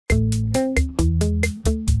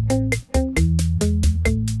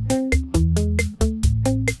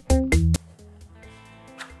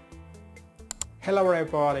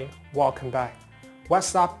everybody, welcome back.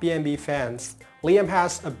 What's up B&B fans? Liam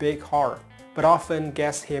has a big heart, but often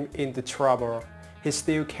gets him into trouble. He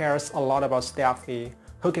still cares a lot about Steffi.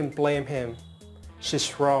 Who can blame him? She's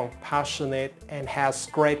strong, passionate, and has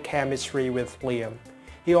great chemistry with Liam.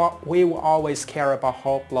 He will always care about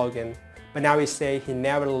Hope Logan, but now he says he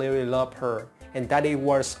never really loved her and that it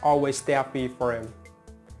was always Steffi for him.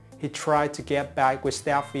 He tried to get back with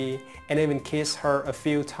Steffi and even kissed her a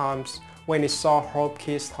few times when he saw Hope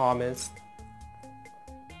kiss Thomas.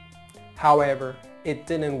 However, it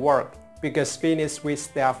didn't work because Finn is with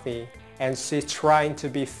Steffi and she's trying to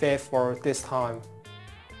be faithful this time.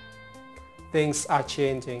 Things are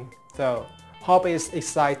changing though. Hope is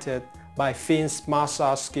excited by Finn's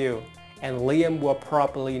martial skill and Liam will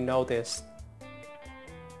probably know this.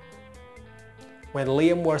 When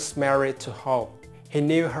Liam was married to Hope, he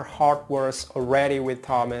knew her heart was already with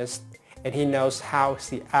Thomas and he knows how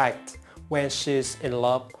she acts when she's in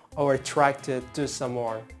love or attracted to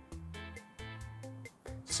someone.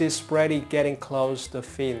 She's already getting close to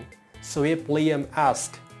Finn, so if Liam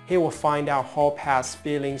asks, he will find out Hope has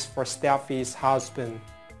feelings for Steffi's husband.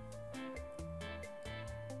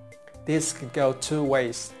 This could go two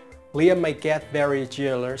ways. Liam may get very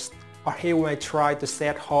jealous, or he may try to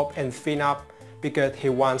set Hope and Finn up because he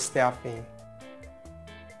wants Steffi.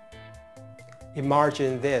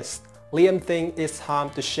 Imagine this. Liam thinks it's time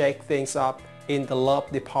to shake things up in the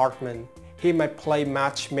love department. He might play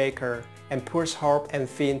matchmaker and push Hope and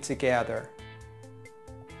Finn together.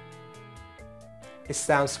 It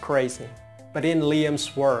sounds crazy, but in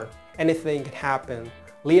Liam's world, anything can happen.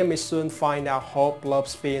 Liam will soon find out Hope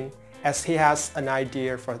loves Finn as he has an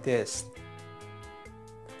idea for this.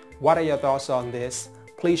 What are your thoughts on this?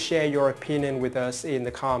 Please share your opinion with us in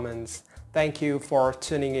the comments. Thank you for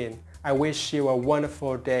tuning in. I wish you a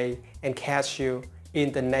wonderful day and catch you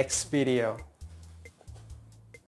in the next video.